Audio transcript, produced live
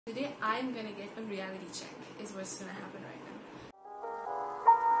Today I'm gonna get a reality check is what's gonna happen right now.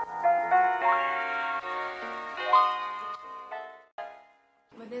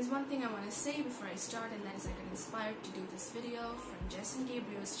 But there's one thing I want to say before I start, and that is I got inspired to do this video from Jess and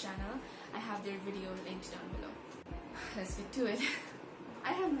Gabriel's channel. I have their video linked down below. Let's get to it.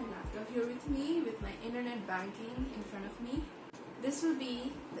 I have my laptop here with me with my internet banking in front of me. This will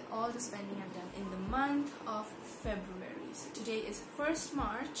be all the spending I've done in the month of February. So today is 1st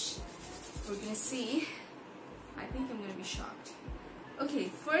March. We're gonna see. I think I'm gonna be shocked. Okay,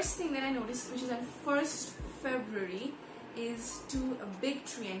 first thing that I noticed, which is on 1st February, is to a Big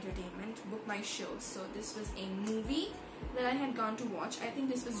Tree Entertainment book my show. So this was a movie that I had gone to watch. I think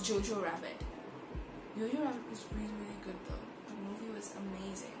this was Jojo Rabbit. Jojo Rabbit was really good though. The movie was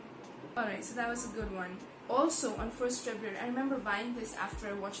amazing. Alright, so that was a good one. Also on 1st February, I remember buying this after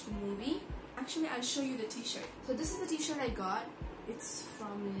I watched the movie. Actually, I'll show you the t-shirt. So this is the t-shirt I got. It's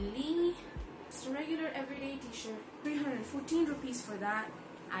from Lee. It's a regular everyday t-shirt. 314 rupees for that.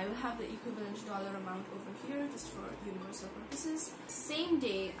 I will have the equivalent dollar amount over here just for universal purposes. Same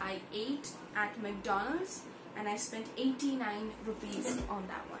day, I ate at McDonald's and I spent 89 rupees on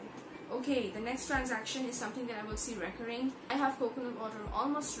that one. Okay, the next transaction is something that I will see recurring. I have coconut water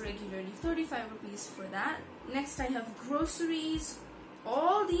almost regularly, 35 rupees for that. Next I have groceries.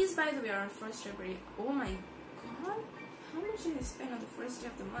 All these, by the way, are on 1st February. Oh my god, how much did I spend on the first day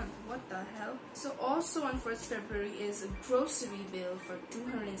of the month? What the hell? So also on 1st February is a grocery bill for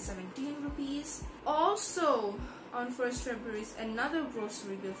 217 rupees. Also on 1st February is another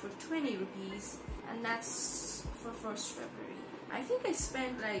grocery bill for 20 rupees. And that's for 1st February. I think I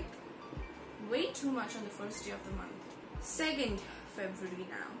spent like way too much on the first day of the month. 2nd February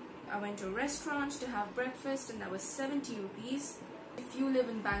now. I went to a restaurant to have breakfast and that was 70 rupees. If you live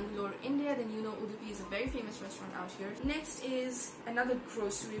in Bangalore, India, then you know Udupi is a very famous restaurant out here. Next is another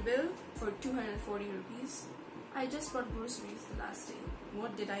grocery bill for 240 rupees. I just bought groceries the last day.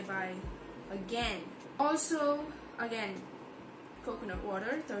 What did I buy? Again. Also, again, coconut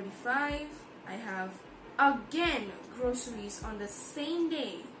water, 35. I have, again, groceries on the same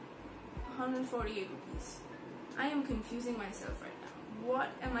day. 148 rupees. I am confusing myself right now. What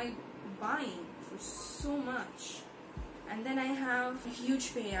am I buying for so much? And then I have a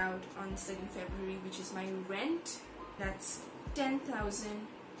huge payout on 2nd February, which is my rent. That's 10,000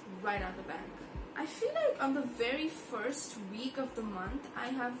 right out the bank. I feel like on the very first week of the month, I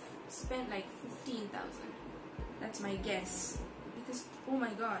have spent like 15,000. That's my guess. Because, oh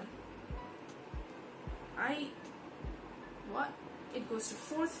my god. What? It goes to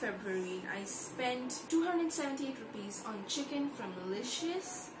 4th February. I spent 278 rupees on chicken from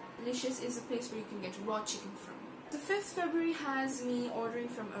Delicious. Delicious is a place where you can get raw chicken from. The 5th February has me ordering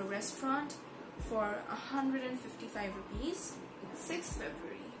from a restaurant for 155 rupees. 6th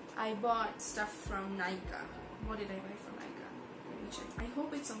February, I bought stuff from Nykaa. What did I buy from Nykaa? Let me check. I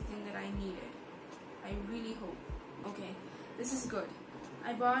hope it's something that I needed. I really hope. Okay, this is good.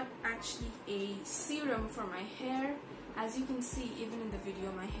 I bought actually a serum for my hair. As you can see, even in the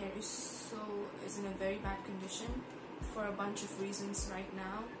video, my hair is in a very bad condition for a bunch of reasons right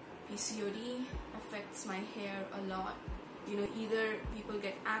now. PCOD affects my hair a lot. You know, either people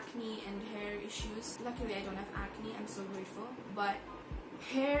get acne and hair issues. Luckily, I don't have acne. I'm so grateful. But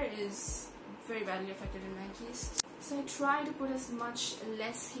hair is very badly affected in my case. So I try to put as much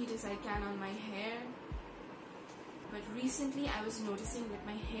less heat as I can on my hair. But recently, I was noticing that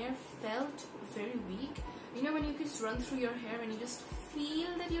my hair felt very weak. You know when you just run through your hair and you just feel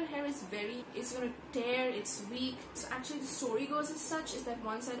that your hair is it's gonna tear, it's weak. So actually the story goes as such is that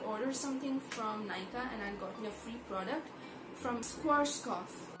once I'd ordered something from Nykaa and I'd gotten a free product from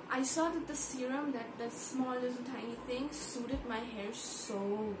Schwarzkopf. I saw that the serum, that small little tiny thing, suited my hair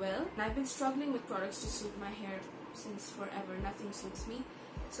so well. And I've been struggling with products to suit my hair since forever. Nothing suits me.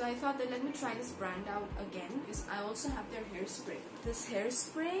 So I thought that let me try this brand out again because I also have their hairspray. This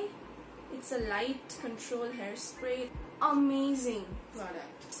hairspray, it's a light control hairspray. Amazing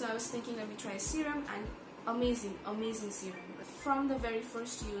product. So I was thinking let me try a serum and amazing serum. But from the very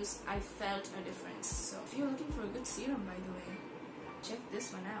first use, I felt a difference. So if you're looking for a good serum, by the way, check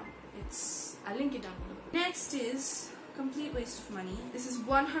this one out. I'll link it down below. Next is complete waste of money. This is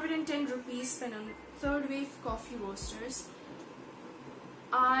 110 rupees spent on Third Wave coffee roasters.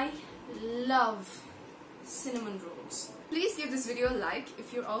 I love cinnamon rolls. Please give this video a like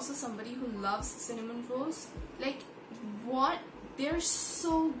if you're also somebody who loves cinnamon rolls. Like, what? They're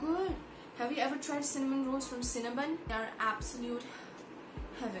so good. Have you ever tried cinnamon rolls from Cinnabon? They are absolute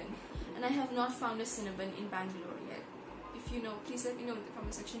heaven. And I have not found a Cinnabon in Bangalore yet. If If you know, please let me know in the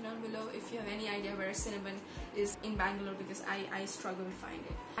comment section down below if you have any idea where cinnamon is in Bangalore, because I struggle to find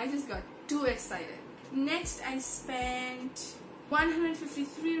it. I just got too excited. Next, I spent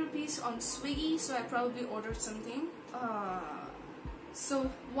 153 rupees on Swiggy, so I probably ordered something. So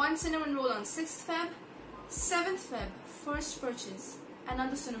one cinnamon roll on 6th Feb, 7th Feb, first purchase,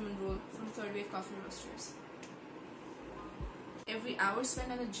 another cinnamon roll from Third Wave Coffee Roasters. Every hour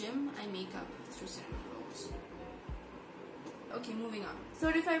spent at the gym, I make up through cinnamon rolls. Okay, moving on.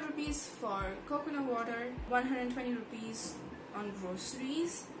 35 rupees for coconut water, 120 rupees on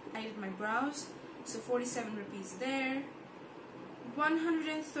groceries. I did my brows, so 47 rupees there.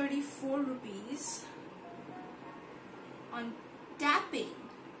 134 rupees on tapping.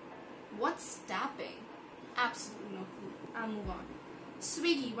 What's tapping? Absolutely no clue. I'll move on.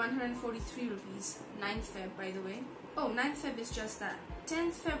 Swiggy, 143 rupees. 9th Feb, by the way. Oh, 9th Feb is just that.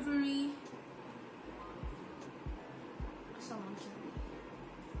 10th February. Someone kill me.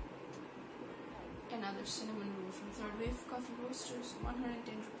 Another cinnamon roll from Third Wave Coffee Roasters,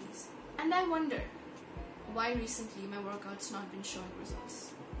 110 rupees. And I wonder why recently my workout's not been showing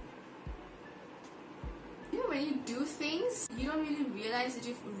results. You know, when you do things, you don't really realize that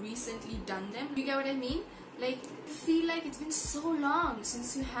you've recently done them. You get what I mean? Like, feel like it's been so long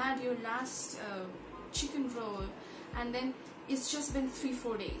since you had your last chicken roll, and then it's just been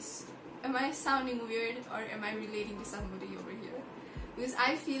 3-4 days. Am I sounding weird, or am I relating to somebody over here? Because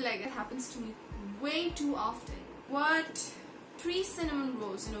I feel like it happens to me way too often. What? 3 cinnamon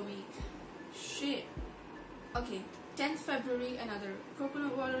rolls in a week. Shit. Okay, 10th February, another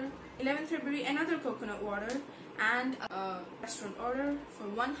coconut water. 11th February, another coconut water. And a restaurant order for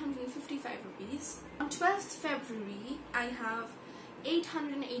 155 rupees. On 12th February, I have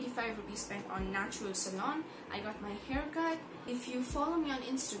 885 rupees spent on natural salon. I got my hair cut. If you follow me on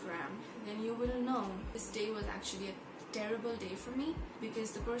Instagram, then you will know this day was actually a terrible day for me,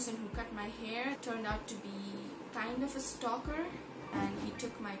 because the person who cut my hair turned out to be kind of a stalker, and he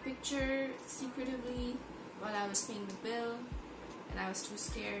took my picture secretively while I was paying the bill, and I was too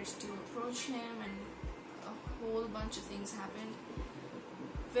scared to approach him, and a whole bunch of things happened.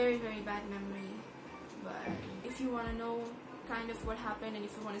 Very, very bad memory. But if you want to know kind of what happened, and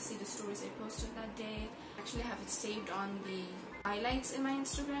if you want to see the stories I posted that day, I actually have it saved on the highlights in my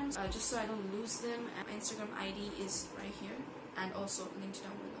Instagram, just so I don't lose them. My Instagram ID is right here, and also linked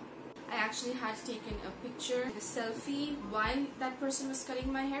down below. I actually had taken a picture, a selfie, while that person was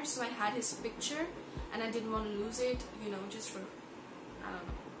cutting my hair, so I had his picture, and I didn't want to lose it, you know, just for, I don't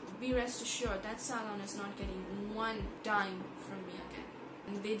know. Be rest assured, that salon is not getting one dime from me again.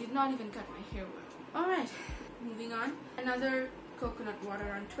 And they did not even cut my hair well. Alright, moving on. Another coconut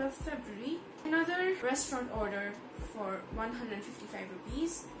water on 12th February. Another restaurant order for 155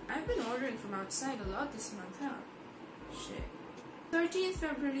 rupees. I've been ordering from outside a lot this month, huh? Shit. 13th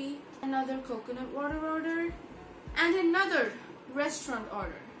February, another coconut water order. And another restaurant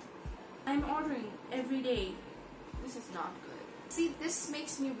order. I'm ordering every day. This is not good. See, this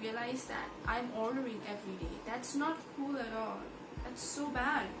makes me realize that I'm ordering every day. That's not cool at all. That's so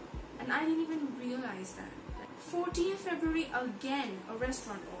bad. And I didn't even realize that. 14th February, again, a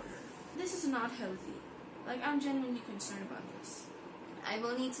restaurant order. This is not healthy. Like, I'm genuinely concerned about this. I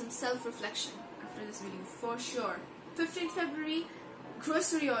will need some self-reflection after this video, for sure. 15th February,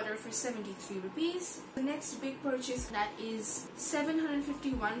 grocery order for 73 rupees. The next big purchase, that is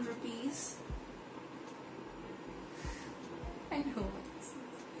 751 rupees. I know what this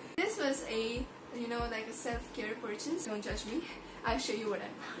is. This was a, you know, like a self-care purchase. Don't judge me. I'll show you what I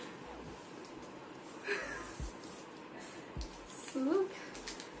bought. So look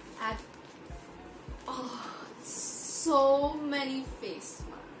at, oh, so many face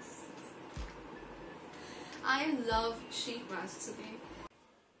masks. I love sheet masks, okay?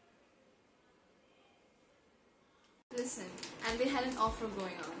 Listen, and they had an offer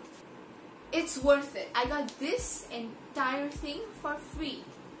going on. It's worth it. I got this entire thing for free.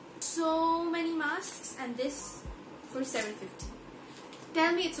 So many masks, and this for $7.50.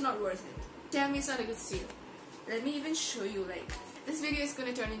 Tell me it's not worth it. Tell me it's not a good steal. Let me even show you, like, this video is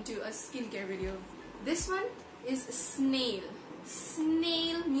gonna turn into a skincare video. This one is snail.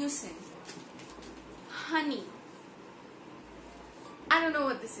 Snail mucin. Honey. I don't know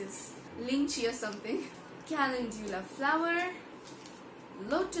what this is. Lychee or something. Calendula flower.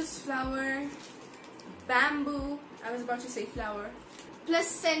 Lotus flower. Bamboo. I was about to say flower.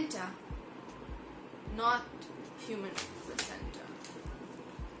 Placenta. Not human placenta.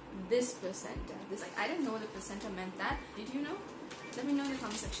 This placenta. This, like, I didn't know the placenta meant that. Did you know? Let me know in the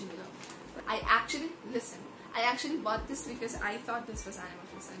comment section below. But I actually bought this because I thought this was animal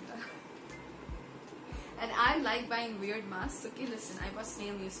placenta. And I like buying weird masks. Okay, listen, I bought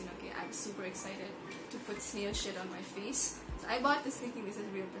snail mucin. Okay, I was super excited to put snail shit on my face. So I bought this thinking this is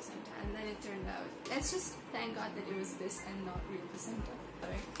real placenta, and then it turned out, let's just thank God that it was this and not real placenta.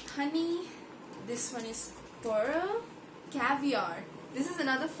 Alright. Honey, this one is pearl. Caviar. This is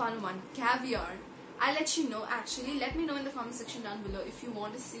another fun one. Caviar. I'll let you know, actually. Let me know in the comment section down below if you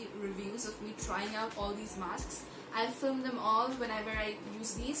want to see reviews of me trying out all these masks. I'll film them all whenever I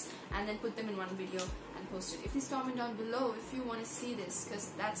use these and then put them in one video and post it. Please comment down below if you want to see this,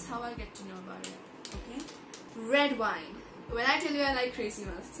 because that's how I'll get to know about it. Okay? Red wine. When I tell you I like crazy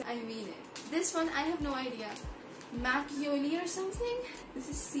masks, I mean it. This one, I have no idea. Machioli or something? This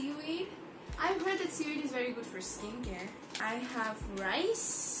is seaweed. I've heard that seaweed is very good for skincare. I have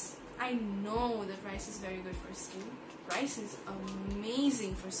rice. I know that rice is very good for skin. Rice is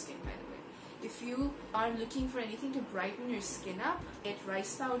amazing for skin, by the way. If you are looking for anything to brighten your skin up, get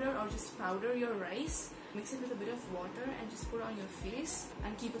rice powder or just powder your rice. Mix it with a bit of water and just put it on your face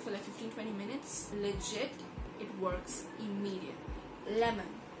and keep it for like 15-20 minutes. Legit, it works immediately. Lemon.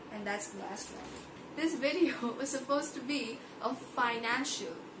 And that's the last one. This video was supposed to be a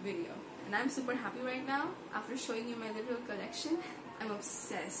financial video. And I'm super happy right now after showing you my little collection. I'm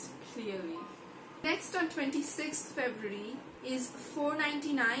obsessed, clearly. Next on 26th February is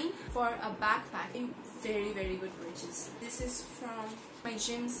 $4.99 for a backpack. A very, very good purchase. This is from my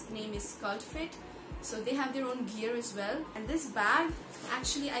gym's name is CultFit. So they have their own gear as well. And this bag,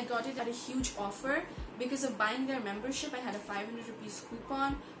 actually I got it at a huge offer because of buying their membership. I had a 500 rupees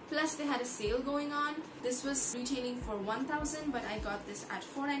coupon. Plus they had a sale going on. This was retailing for 1,000, but I got this at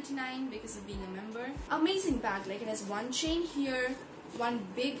 $4.99 because of being a member. Amazing bag. Like, it has one chain here, one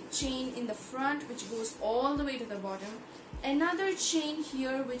big chain in the front which goes all the way to the bottom, another chain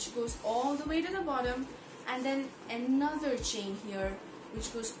here which goes all the way to the bottom, and then another chain here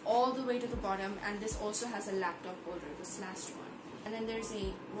which goes all the way to the bottom. And this also has a laptop holder, this last one. And then there's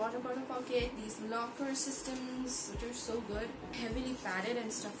a water bottle pocket, these locker systems which are so good, heavily padded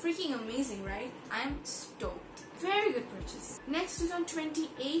and stuff. Freaking amazing, right? I'm stoked. Very good purchase. Next is on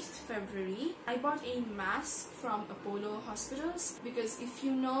 28th February. I bought a mask from Apollo Hospitals because if you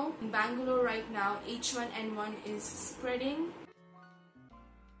know, in Bangalore right now, H1N1 is spreading.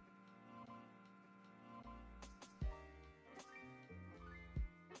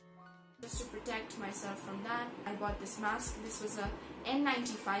 Just to protect myself from that, I bought this mask. This was a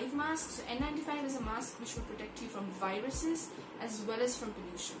N95 mask. So N95 is a mask which will protect you from viruses as well as from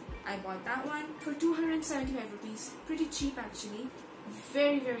pollution. I bought that one for 275 rupees. Pretty cheap actually.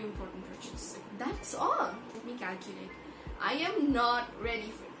 Very, very important purchase. That's all. Let me calculate. I am not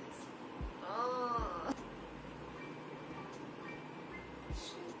ready for this. Oh.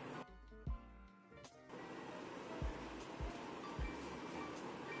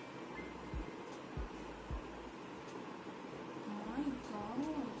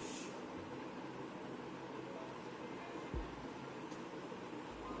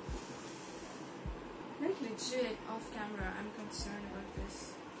 Like legit, off camera, I'm concerned about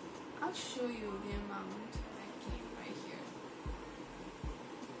this. I'll show you the amount that came right here.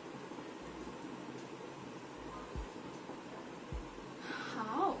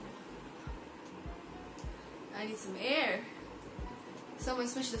 How? I need some air. Someone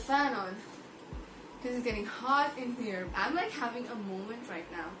switch the fan on. Because it's getting hot in here. I'm like having a moment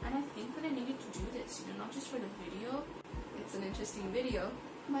right now. And I think that I needed to do this, you know, not just for the video. It's an interesting video.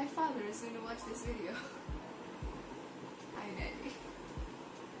 My father is going to watch this video. I'm ready.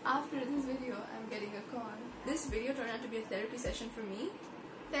 After this video, I'm getting a call. This video turned out to be a therapy session for me.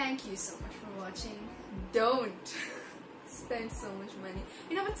 Thank you so much for watching. Don't spend so much money.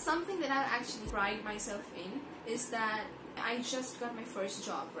 You know, but something that I actually pride myself in is that I just got my first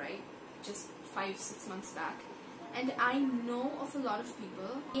job, right? Just 5-6 months back. And I know of a lot of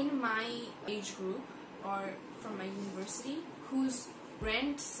people in my age group or from my university whose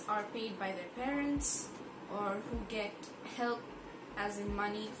rents are paid by their parents or who get help as in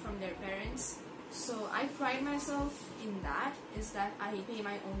money from their parents. So I pride myself in that, is that I pay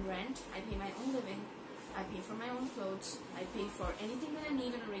my own rent, I pay my own living, I pay for my own clothes, I pay for anything that I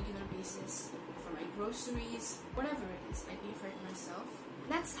need on a regular basis, for my groceries, whatever it is, I pay for it myself.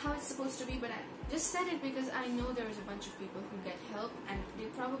 That's how it's supposed to be, but I just said it because I know there's a bunch of people who get help and they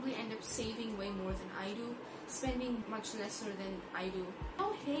probably end up saving way more than I do, spending much lesser than I do.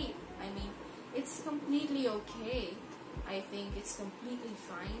 No hate, I mean, it's completely okay. I think it's completely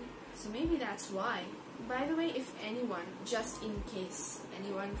fine. So maybe that's why. By the way, if anyone, just in case,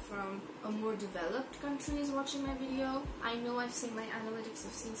 anyone from a more developed country is watching my video, I know I've seen my analytics,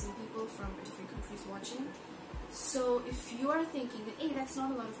 I've seen some people from different countries watching. So if you are thinking that, hey, that's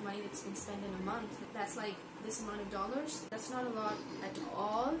not a lot of money that's been spent in a month, that's like this amount of dollars, that's not a lot at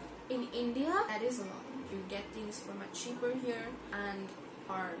all. In India, that is a lot. You get things for much cheaper here, and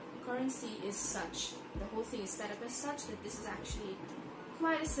our currency is such, the whole thing is set up as such that this is actually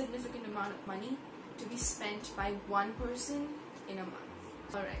quite a significant amount of money to be spent by one person in a month.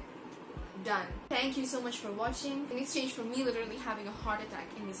 Alright, done. Thank you so much for watching. In exchange for me literally having a heart attack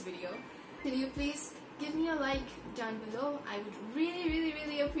in this video, can you please give me a like down below? I would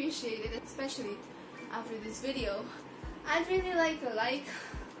really appreciate it, especially after this video. I'd really like a like.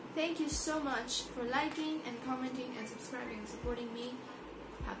 Thank you so much for liking and commenting and subscribing and supporting me.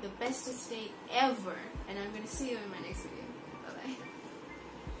 Have the bestest day ever, and I'm gonna see you in my next video. Bye bye.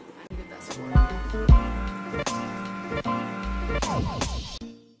 I'm the best one.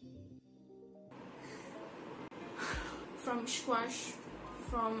 From squash,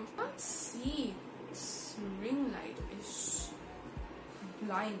 from let's see, this ring light is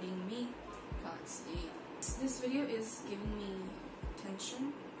blinding me. Can't see. This video is giving me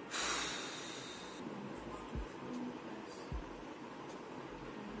tension.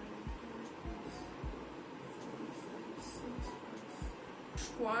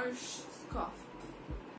 Squash cough.